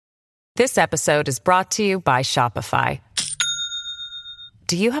This episode is brought to you by Shopify.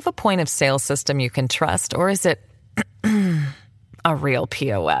 Do you have a point of sale system you can trust, or is it a real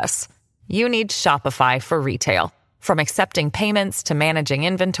POS? You need Shopify for retail. From accepting payments to managing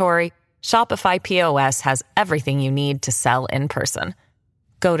inventory, Shopify POS has everything you need to sell in person.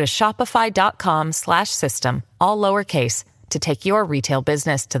 Go to shopify.com/system, all lowercase, to take your retail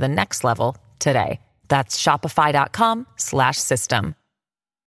business to the next level today. That's shopify.com/system.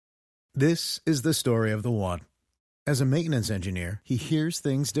 This is the story of the one. As a maintenance engineer, he hears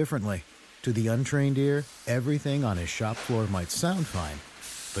things differently. To the untrained ear, everything on his shop floor might sound fine,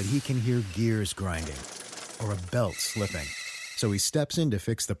 but he can hear gears grinding or a belt slipping. So he steps in to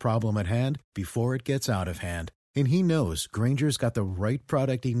fix the problem at hand before it gets out of hand. And he knows Grainger's got the right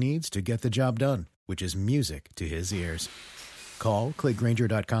product he needs to get the job done, which is music to his ears. Call, click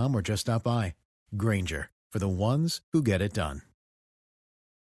Grainger.com, or just stop by. Grainger, for the ones who get it done.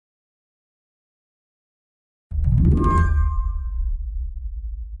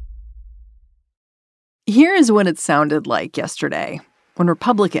 Here is what it sounded like yesterday when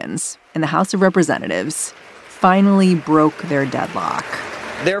Republicans in the House of Representatives finally broke their deadlock.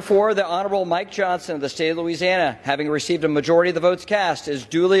 Therefore, the Honorable Mike Johnson of the state of Louisiana, having received a majority of the votes cast, is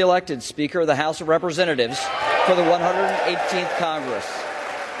duly elected Speaker of the House of Representatives for the 118th Congress.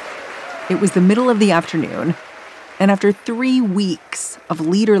 It was the middle of the afternoon, and after 3 weeks of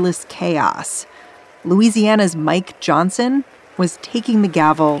leaderless chaos, Louisiana's Mike Johnson was taking the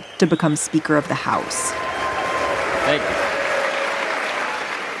gavel to become Speaker of the House. Thank you.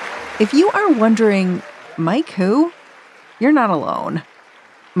 If you are wondering, Mike who? You're not alone.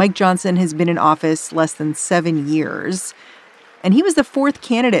 Mike Johnson has been in office less than 7 years, and he was the 4th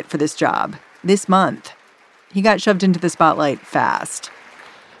candidate for this job this month. He got shoved into the spotlight fast.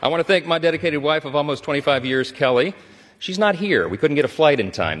 I want to thank my dedicated wife of almost 25 years, Kelly. She's not here. We couldn't get a flight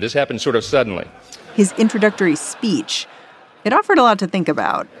in time. This happened sort of suddenly. His introductory speech, it offered a lot to think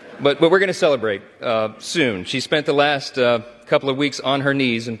about. But we're going to celebrate soon. She spent the last couple of weeks on her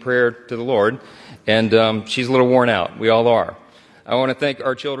knees in prayer to the Lord, and she's a little worn out. We all are. I want to thank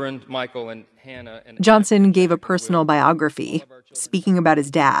our children, Michael and Hannah. Johnson gave a personal biography, speaking about his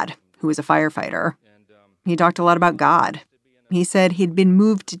dad, who was a firefighter. He talked a lot about God. He said he'd been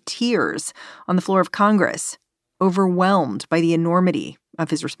moved to tears on the floor of Congress, overwhelmed by the enormity of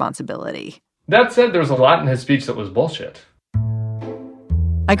his responsibility. That said, there was a lot in his speech that was bullshit.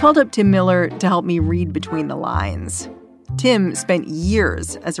 I called up Tim Miller to help me read between the lines. Tim spent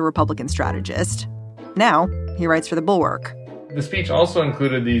years as a Republican strategist. Now he writes for The Bulwark. The speech also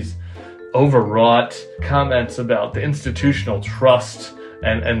included these overwrought comments about the institutional trust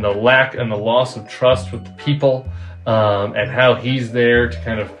and the lack and the loss of trust with the people, and how he's there to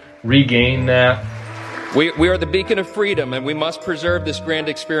kind of regain that. We are the beacon of freedom, and we must preserve this grand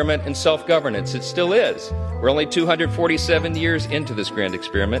experiment in self-governance. It still is. We're only 247 years into this grand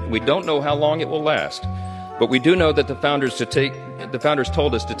experiment. We don't know how long it will last, but we do know that the founders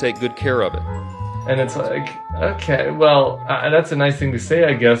told us to take good care of it. And it's like, okay, well, that's a nice thing to say,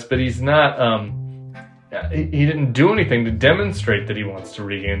 I guess, but he's not, he didn't do anything to demonstrate that he wants to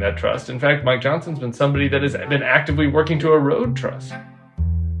regain that trust. In fact, Mike Johnson's been somebody that has been actively working to erode trust.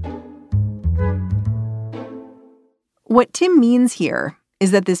 What Tim means here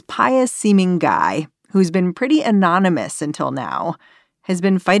is that this pious-seeming guy, who's been pretty anonymous until now, has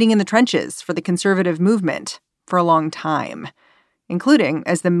been fighting in the trenches for the conservative movement for a long time, including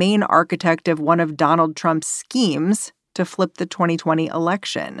as the main architect of one of Donald Trump's schemes to flip the 2020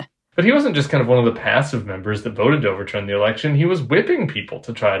 election. But he wasn't just kind of one of the passive members that voted to overturn the election. He was whipping people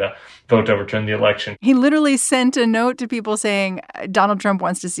to try to vote to overturn the election. He literally sent a note to people saying, Donald Trump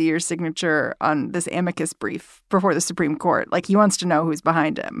wants to see your signature on this amicus brief before the Supreme Court. Like, he wants to know who's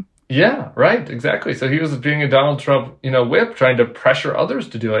behind him. Yeah, right, exactly. So he was being a Donald Trump, whip, trying to pressure others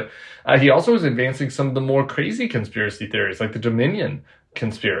to do it. He also was advancing some of the more crazy conspiracy theories, like the Dominion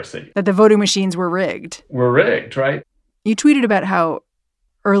conspiracy. That the voting machines were rigged. Were rigged, right? You tweeted about how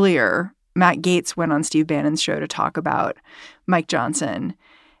earlier Matt Gaetz went on Steve Bannon's show to talk about Mike Johnson.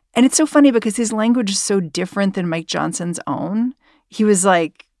 And it's so funny because his language is so different than Mike Johnson's own. He was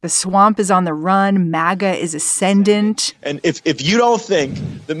like, the swamp is on the run, MAGA is ascendant. And if you don't think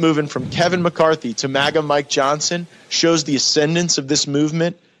that moving from Kevin McCarthy to MAGA Mike Johnson shows the ascendance of this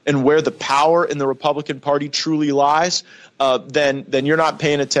movement and where the power in the Republican Party truly lies, then you're not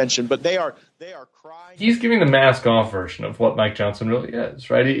paying attention. But they are crying. He's giving the mask off version of what Mike Johnson really is,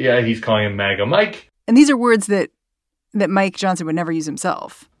 right? He's calling him MAGA Mike. And these are words that Mike Johnson would never use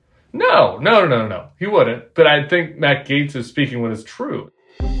himself. No. He wouldn't. But I think Matt Gaetz is speaking what is true.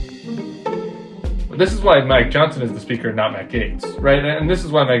 This is why Mike Johnson is the speaker, not Matt Gaetz, right? And this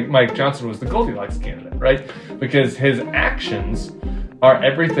is why Mike Johnson was the Goldilocks candidate, right? Because his actions are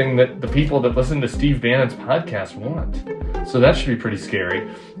everything that the people that listen to Steve Bannon's podcast want. So that should be pretty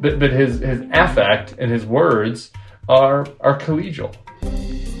scary. But his affect and his words are collegial.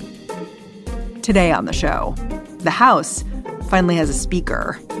 Today on the show, the House finally has a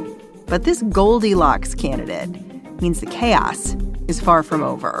speaker. But this Goldilocks candidate means the chaos is far from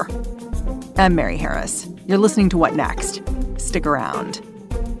over. I'm Mary Harris. You're listening to What Next? Stick around.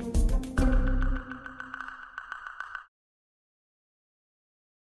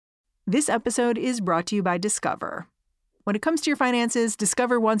 This episode is brought to you by Discover. When it comes to your finances,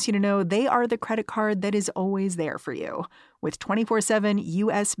 Discover wants you to know they are the credit card that is always there for you. With 24/7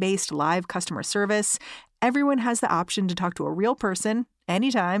 U.S.-based live customer service, everyone has the option to talk to a real person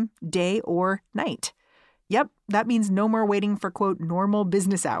anytime, day or night. Yep, that means no more waiting for, quote, normal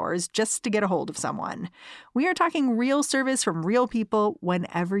business hours just to get a hold of someone. We are talking real service from real people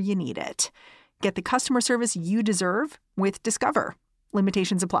whenever you need it. Get the customer service you deserve with Discover.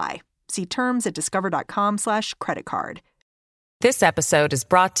 Limitations apply. See terms at discover.com/creditcard. This episode is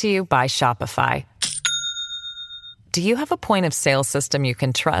brought to you by Shopify. Do you have a point of sale system you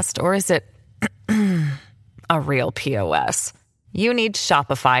can trust, or is it a real POS? You need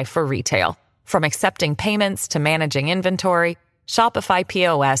Shopify for retail. From accepting payments to managing inventory, Shopify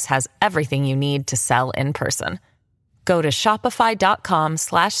POS has everything you need to sell in person. Go to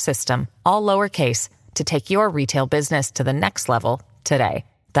shopify.com/system, all lowercase, to take your retail business to the next level today.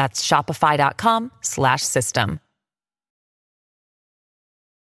 That's shopify.com/system.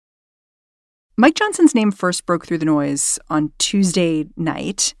 Mike Johnson's name first broke through the noise on Tuesday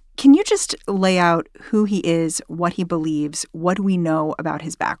night. Can you just lay out who he is, what he believes, what we know about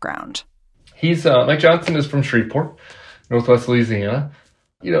his background? Mike Johnson is from Shreveport, Northwest Louisiana.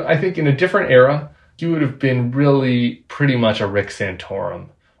 I think in a different era, he would have been really pretty much a Rick Santorum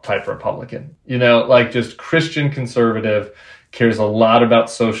type Republican. Like just Christian conservative, cares a lot about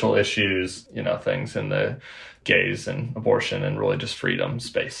social issues, things in the gays and abortion and religious freedom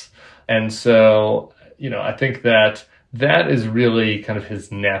space. And so, I think that is really kind of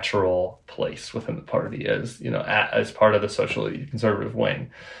his natural place within the party as part of the socially conservative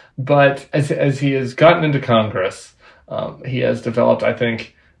wing. But as he has gotten into Congress, he has developed, I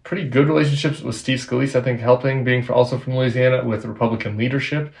think, pretty good relationships with Steve Scalise, I think, helping, being also from Louisiana, with Republican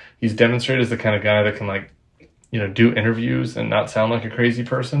leadership. He's demonstrated as the kind of guy that can, do interviews and not sound like a crazy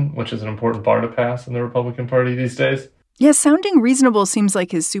person, which is an important bar to pass in the Republican Party these days. Yeah, sounding reasonable seems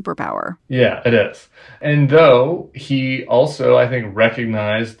like his superpower. Yeah, it is. And though he also, I think,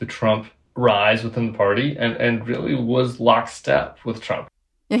 recognized the Trump rise within the party and really was lockstep with Trump.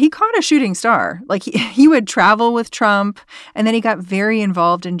 Yeah, he caught a shooting star. Like he would travel with Trump, and then he got very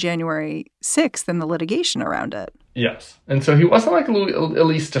involved in January 6th and the litigation around it. Yes. And so he wasn't like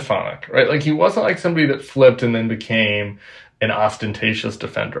Elise Stefanik, right? Like he wasn't like somebody that flipped and then became an ostentatious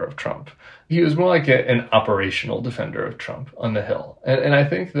defender of Trump. He was more like an operational defender of Trump on the Hill. And I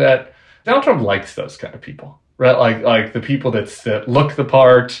think that Donald Trump likes those kind of people, right? Like the people that look the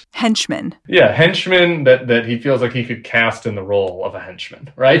part. Henchmen. Yeah, henchmen that he feels like he could cast in the role of a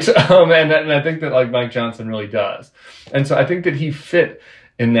henchman, right? And I think that Mike Johnson really does. And so I think that he fit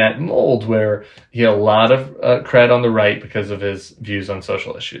in that mold where he had a lot of cred on the right because of his views on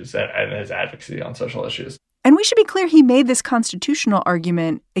social issues and his advocacy on social issues. And we should be clear, he made this constitutional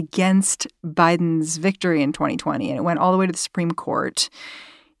argument against Biden's victory in 2020, and it went all the way to the Supreme Court.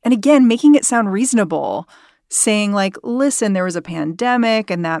 And again, making it sound reasonable, saying listen, there was a pandemic,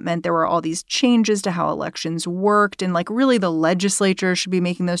 and that meant there were all these changes to how elections worked, and really the legislature should be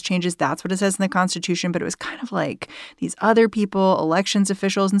making those changes. That's what it says in the Constitution. But it was kind of like these other people, elections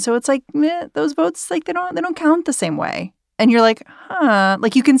officials, and so it's those votes, they don't count the same way. And you're like, huh?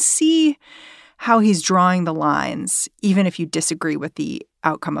 You can see how he's drawing the lines, even if you disagree with the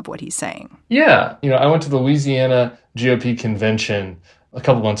outcome of what he's saying. Yeah. I went to the Louisiana GOP convention a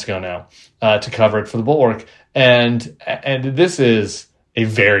couple months ago now to cover it for the Bulwark. And this is a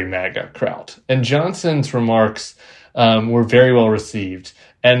very MAGA crowd. And Johnson's remarks were very well received.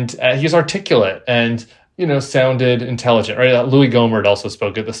 And he's articulate and, sounded intelligent, right? Louis Gohmert also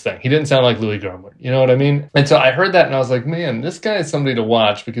spoke at this thing. He didn't sound like Louis Gohmert, you know what I mean? And so I heard that and I was like, man, this guy is somebody to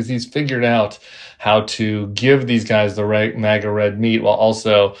watch because he's figured out how to give these guys the right MAGA red meat while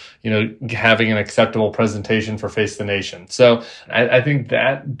also, having an acceptable presentation for Face the Nation. So I think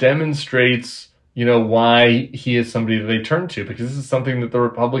that demonstrates, why he is somebody that they turn to, because this is something that the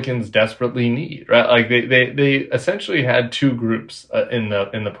Republicans desperately need, right? They essentially had two groups in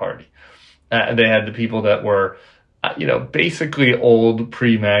the party. They had the people that were basically old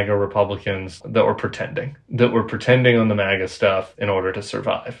pre-MAGA Republicans that were pretending on the MAGA stuff in order to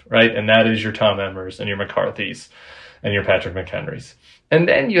survive, right? And that is your Tom Emmers and your McCarthys and your Patrick McHenrys. And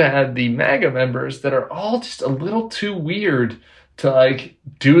then you had the MAGA members that are all just a little too weird to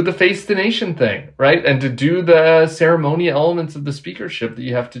do the face the nation thing, right? And to do the ceremonial elements of the speakership that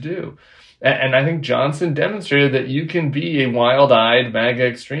you have to do. And I think Johnson demonstrated that you can be a wild-eyed MAGA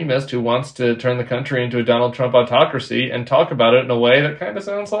extremist who wants to turn the country into a Donald Trump autocracy and talk about it in a way that kind of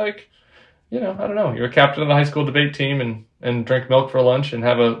sounds like, I don't know, you're a captain of the high school debate team and drink milk for lunch and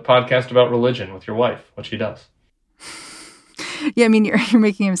have a podcast about religion with your wife, which he does. Yeah, I mean, you're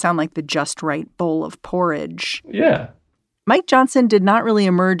making him sound like the just right bowl of porridge. Yeah. Mike Johnson did not really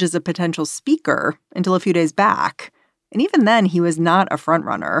emerge as a potential speaker until a few days back. And even then, he was not a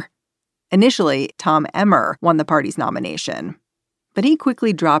frontrunner. Initially, Tom Emmer won the party's nomination, but he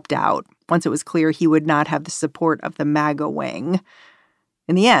quickly dropped out once it was clear he would not have the support of the MAGA wing.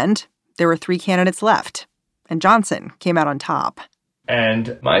 In the end, there were 3 candidates left, and Johnson came out on top.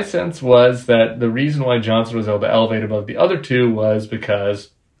 And my sense was that the reason why Johnson was able to elevate above the other 2 was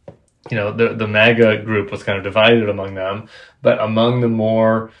because, the MAGA group was kind of divided among them, but among the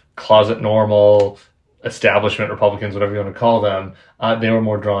more closet normal establishment Republicans, whatever you want to call them, they were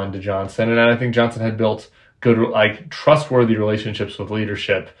more drawn to Johnson. And I think Johnson had built good, trustworthy relationships with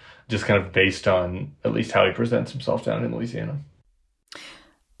leadership, just kind of based on at least how he presents himself down in Louisiana.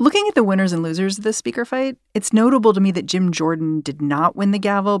 Looking at the winners and losers of this speaker fight, it's notable to me that Jim Jordan did not win the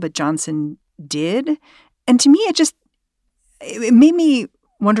gavel, but Johnson did. And to me, it made me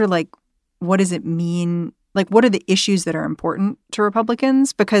wonder, what does it mean? What are the issues that are important to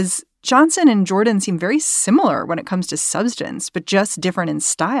Republicans? Because Johnson and Jordan seem very similar when it comes to substance, but just different in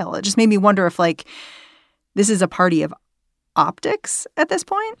style. It just made me wonder if, this is a party of optics at this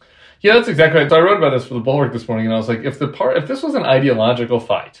point. Yeah, that's exactly right. So I wrote about this for the Bulwark this morning, and I was like, if this was an ideological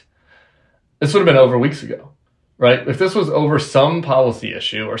fight, this would have been over weeks ago, right? If this was over some policy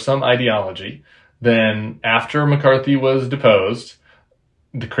issue or some ideology, then after McCarthy was deposed,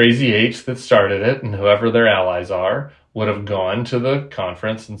 the Crazy Eights that started it and whoever their allies are would have gone to the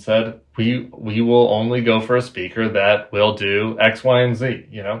conference and said, we will only go for a speaker that will do X, Y, and Z,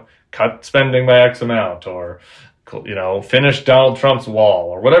 cut spending by X amount, or, finish Donald Trump's wall,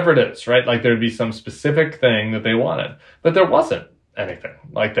 or whatever it is, right? There'd be some specific thing that they wanted, but there wasn't anything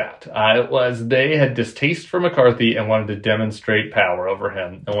like that. They had distaste for McCarthy and wanted to demonstrate power over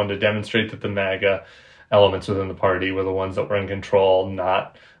him and wanted to demonstrate that the MAGA elements within the party were the ones that were in control,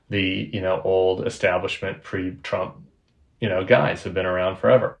 not the, old establishment pre-Trump, guys who've been around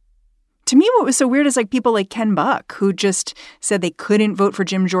forever. To me, what was so weird is people like Ken Buck, who just said they couldn't vote for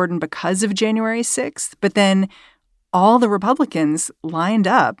Jim Jordan because of January 6th, but then all the Republicans lined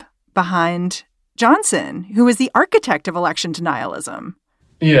up behind Johnson, who was the architect of election denialism.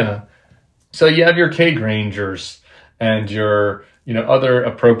 Yeah. So you have your Kay Grangers and your, other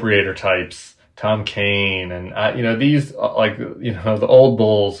appropriator types, Tom Kaine, and, these, the old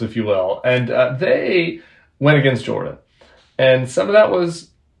bulls, if you will. And they went against Jordan. And some of that was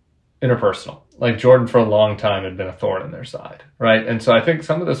interpersonal. Jordan for a long time had been a thorn in their side, right? And so I think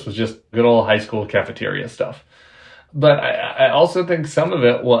some of this was just good old high school cafeteria stuff. But I also think some of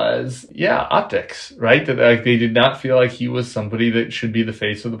it was, optics, right? That they did not feel like he was somebody that should be the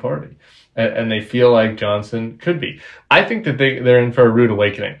face of the party. And they feel like Johnson could be. I think that they're in for a rude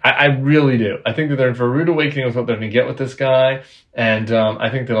awakening. I really do. I think that they're in for a rude awakening with what they're going to get with this guy. And I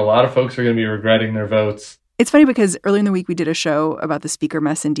think that a lot of folks are going to be regretting their votes. It's funny because earlier in the week, we did a show about the speaker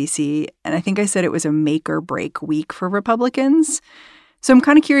mess in D.C., and I think I said it was a make or break week for Republicans. So I'm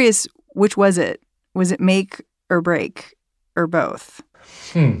kind of curious, which was it? Was it make or break or both?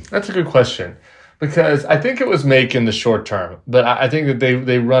 That's a good question, because I think it was make in the short term, but I think that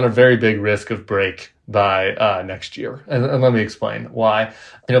they run a very big risk of break by next year. And let me explain why.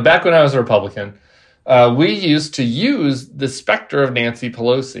 Back when I was a Republican, we used to use the specter of Nancy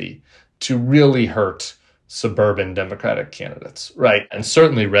Pelosi to really hurt suburban Democratic candidates, right? And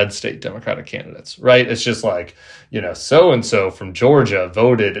certainly red state Democratic candidates, right? It's just so-and-so from Georgia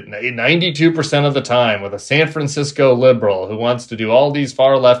voted 92% of the time with a San Francisco liberal who wants to do all these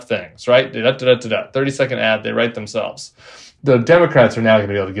far left things, right? 30-second ad, they write themselves. The Democrats are now going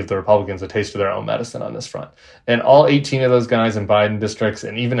to be able to give the Republicans a taste of their own medicine on this front. And all 18 of those guys in Biden districts,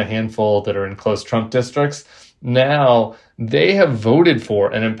 and even a handful that are in close Trump districts, now they have voted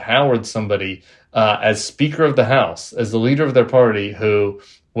for and empowered somebody as Speaker of the House, as the leader of their party, who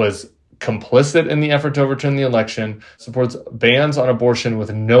was complicit in the effort to overturn the election, supports bans on abortion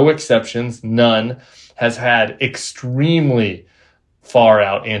with no exceptions, none, has had extremely far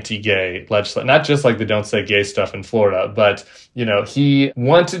out anti-gay legislation, not just like the don't say gay stuff in Florida, but, he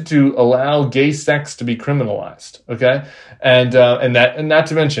wanted to allow gay sex to be criminalized. Okay. And not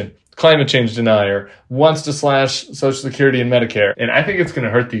to mention climate change denier, wants to slash Social Security and Medicare. And I think it's going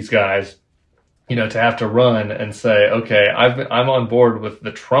to hurt these guys, to have to run and say, okay, I'm on board with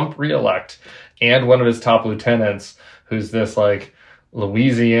the Trump reelect and one of his top lieutenants, who's this like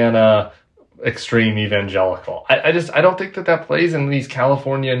Louisiana extreme evangelical. I don't think that plays in these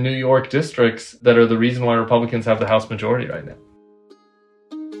California and New York districts that are the reason why Republicans have the House majority right now.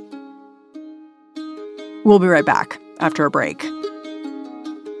 We'll be right back after a break.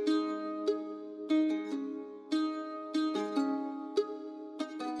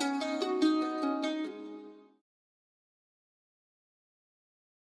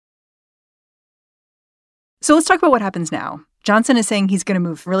 So let's talk about what happens now. Johnson is saying he's going to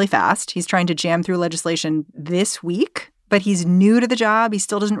move really fast. He's trying to jam through legislation this week, but he's new to the job. He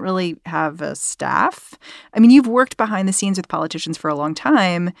still doesn't really have a staff. I mean, you've worked behind the scenes with politicians for a long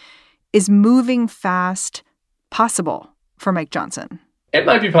time. Is moving fast possible for Mike Johnson? It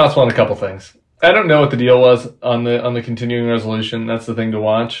might be possible on a couple things. I don't know what the deal was on the continuing resolution. That's the thing to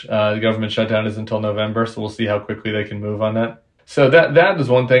watch. The government shutdown is until November, so we'll see how quickly they can move on that. So that is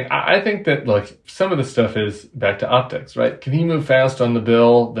one thing. I think that some of the stuff is back to optics, right? Can he move fast on the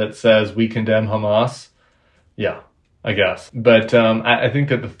bill that says we condemn Hamas? Yeah, I guess. But I think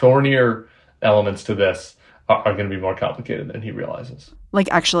that the thornier elements to this are going to be more complicated than he realizes. Like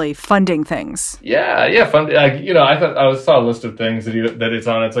actually funding things. Yeah. Fund. I saw a list of things that it's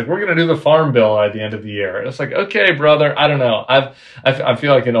on. It's like, we're going to do the farm bill at the end of the year. And it's like, okay, brother. I don't know. I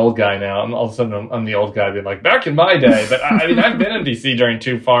feel like an old guy now. All of a sudden, I'm the old guy being like, back in my day. But I mean, I've been in D.C. during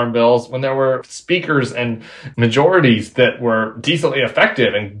 2 farm bills when there were speakers and majorities that were decently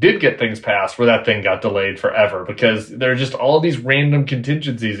effective and did get things passed, where that thing got delayed forever because there are just all these random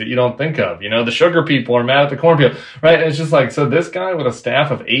contingencies that you don't think of. The sugar people are mad at the corn people, right? And it's just like, so this guy with a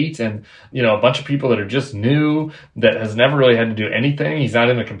staff of 8 and, a bunch of people that are just new, that has never really had to do anything. He's not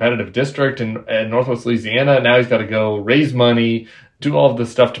in a competitive district in Northwest Louisiana. Now he's got to go raise money, do all of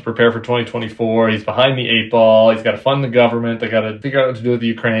this stuff to prepare for 2024. He's behind the 8 ball. He's got to fund the government. They got to figure out what to do with the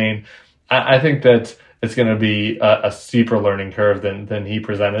Ukraine. I think that it's going to be a steeper learning curve than he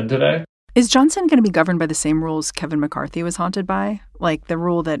presented today. Is Johnson going to be governed by the same rules Kevin McCarthy was haunted by? Like the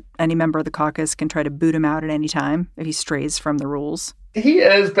rule that any member of the caucus can try to boot him out at any time if he strays from the rules? He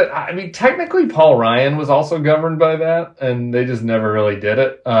is, but I mean, technically Paul Ryan was also governed by that, and they just never really did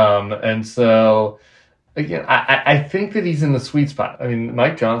it. And so, again, I think that he's in the sweet spot. I mean,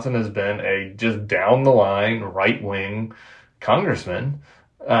 Mike Johnson has been a just down-the-line, right-wing congressman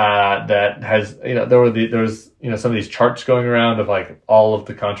that has, there was some of these charts going around of like all of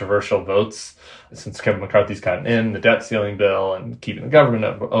the controversial votes since Kevin McCarthy's gotten in, the debt ceiling bill and keeping the government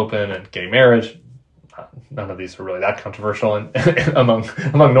open and gay marriage. None of these are really that controversial among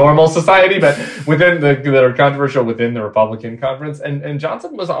normal society, but that are controversial within the Republican conference. And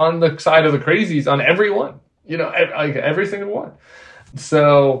Johnson was on the side of the crazies on every one, every single one.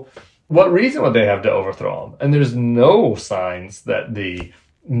 So what reason would they have to overthrow him? And there's no signs that the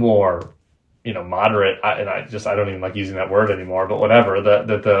more, moderate, I don't even like using that word anymore, but whatever, that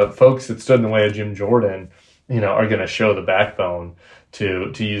the folks that stood in the way of Jim Jordan, are going to show the backbone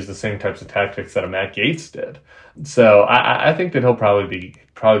to use the same types of tactics that a Matt Gaetz did. So I think that he'll probably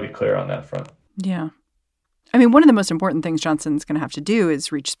be clear on that front. Yeah. I mean, one of the most important things Johnson's going to have to do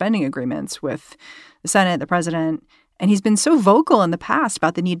is reach spending agreements with the Senate, the president. And he's been so vocal in the past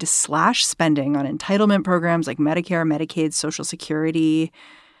about the need to slash spending on entitlement programs like Medicare, Medicaid, Social Security.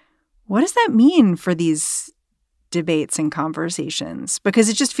 What does that mean for these debates and conversations? Because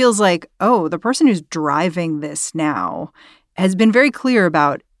it just feels like, the person who's driving this now has been very clear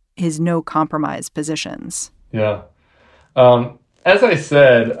about his no compromise positions. Yeah. As I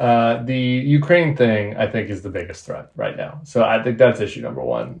said, the Ukraine thing, I think, is the biggest threat right now. So I think that's issue number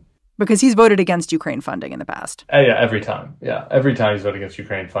one. Because he's voted against Ukraine funding in the past. Yeah, every time. Yeah, every time he's voted against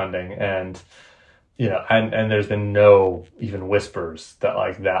Ukraine funding. And, and there's been no even whispers that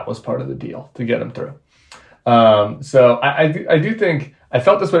that was part of the deal to get him through. So I do think, I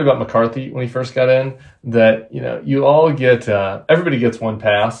felt this way about McCarthy when he first got in, that, you all get, everybody gets one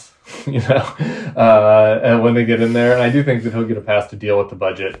pass, and when they get in there. And I do think that he'll get a pass to deal with the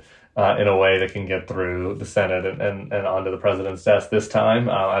budget in a way that can get through the Senate and onto the president's desk this time.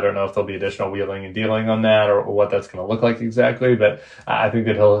 I don't know if there'll be additional wheeling and dealing on that or what that's going to look like exactly, but I think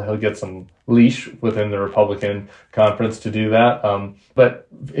that he'll get some leash within the Republican conference to do that. But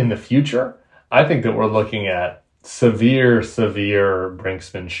in the future, I think that we're looking at severe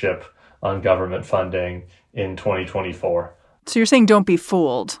brinksmanship on government funding in 2024. So you're saying don't be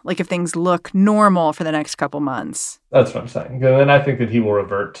fooled, like if things look normal for the next couple months. That's what I'm saying. And then I think that he will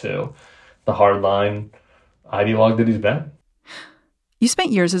revert to the hardline ideologue that he's been. You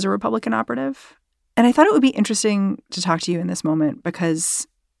spent years as a Republican operative, and I thought it would be interesting to talk to you in this moment because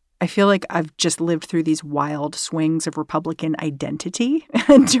I feel like I've just lived through these wild swings of Republican identity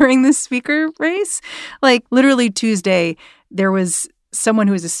during this speaker race. Like literally Tuesday, there was someone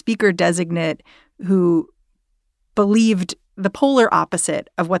who was a speaker designate who believed the polar opposite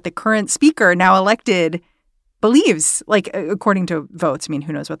of what the current speaker, now elected, believes, like according to votes. I mean,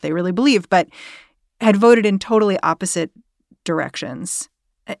 who knows what they really believe, but had voted in totally opposite directions.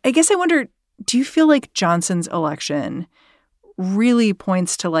 I guess I wonder, do you feel like Johnson's election really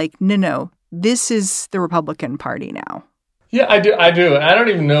points to like, no, this is the Republican Party now? Yeah, I do. And I don't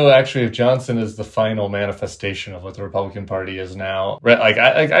even know actually if Johnson is the final manifestation of what the Republican Party is now. Like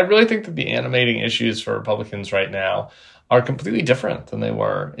I really think that the animating issues for Republicans right now are completely different than they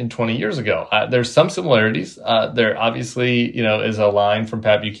were in 20 years ago. There's some similarities. There obviously, is a line from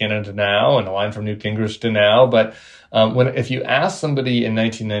Pat Buchanan to now and a line from Newt Gingrich to now. But if you ask somebody in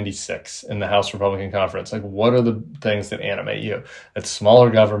 1996 in the House Republican Conference, like, what are the things that animate you? It's smaller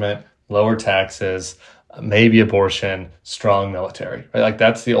government, lower taxes, maybe abortion, strong military, right? Like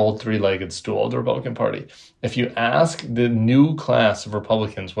that's the old three-legged stool of the Republican Party. If you ask the new class of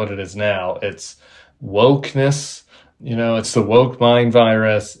Republicans what it is now, it's wokeness. It's the woke mind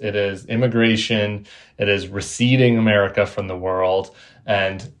virus. It is immigration. It is receding America from the world.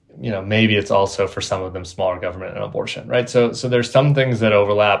 And, maybe it's also for some of them smaller government and abortion, right? So there's some things that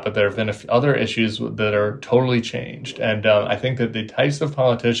overlap, but there have been other issues that are totally changed. And I think that the types of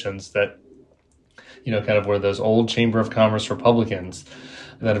politicians that, kind of were those old Chamber of Commerce Republicans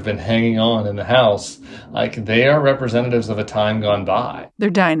that have been hanging on in the House, like they are representatives of a time gone by. They're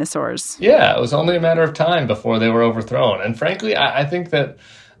dinosaurs. Yeah, it was only a matter of time before they were overthrown. And frankly, I think that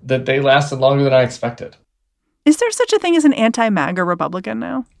they lasted longer than I expected. Is there such a thing as an anti-MAGA Republican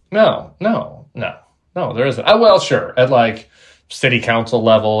now? No, there isn't. Well, sure, at like city council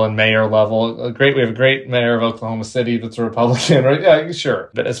level and mayor level, we have a great mayor of Oklahoma City that's a Republican, right? Yeah, sure.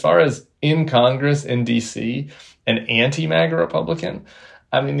 But as far as in Congress, in D.C., an anti-MAGA Republican,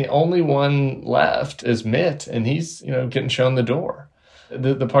 I mean, the only one left is Mitt, and he's, getting shown the door.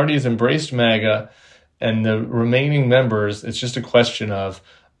 The party has embraced MAGA, and the remaining members, it's just a question of,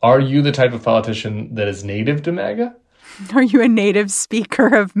 are you the type of politician that is native to MAGA? Are you a native speaker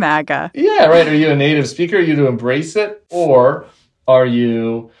of MAGA? Yeah, right. Are you a native speaker? Are you to embrace it? Or are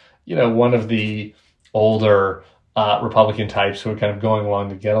you, one of the older Republican types who are kind of going along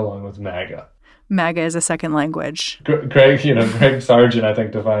to get along with MAGA? MAGA is a second language. Greg Sargent, I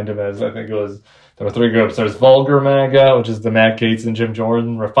think, defined him as, there were three groups. There's vulgar MAGA, which is the Matt Gaetz and Jim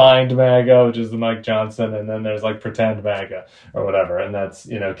Jordan, refined MAGA, which is the Mike Johnson, and then there's like pretend MAGA or whatever, and that's,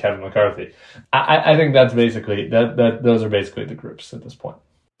 Kevin McCarthy. I think that's basically, those are basically the groups at this point.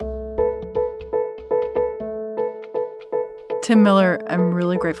 Tim Miller, I'm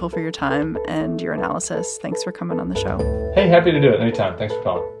really grateful for your time and your analysis. Thanks for coming on the show. Hey, happy to do it anytime. Thanks for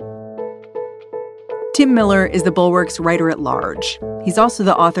calling. Tim Miller is the Bulwark's writer-at-large. He's also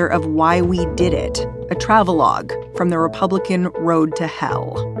the author of Why We Did It, a travelogue from the Republican road to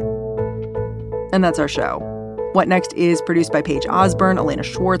hell. And that's our show. What Next is produced by Paige Osborne, Elena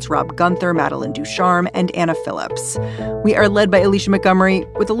Schwartz, Rob Gunther, Madeline Ducharme, and Anna Phillips. We are led by Alicia Montgomery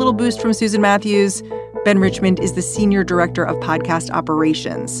with a little boost from Susan Matthews. Ben Richmond is the Senior Director of Podcast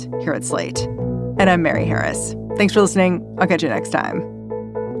Operations here at Slate. And I'm Mary Harris. Thanks for listening. I'll catch you next time.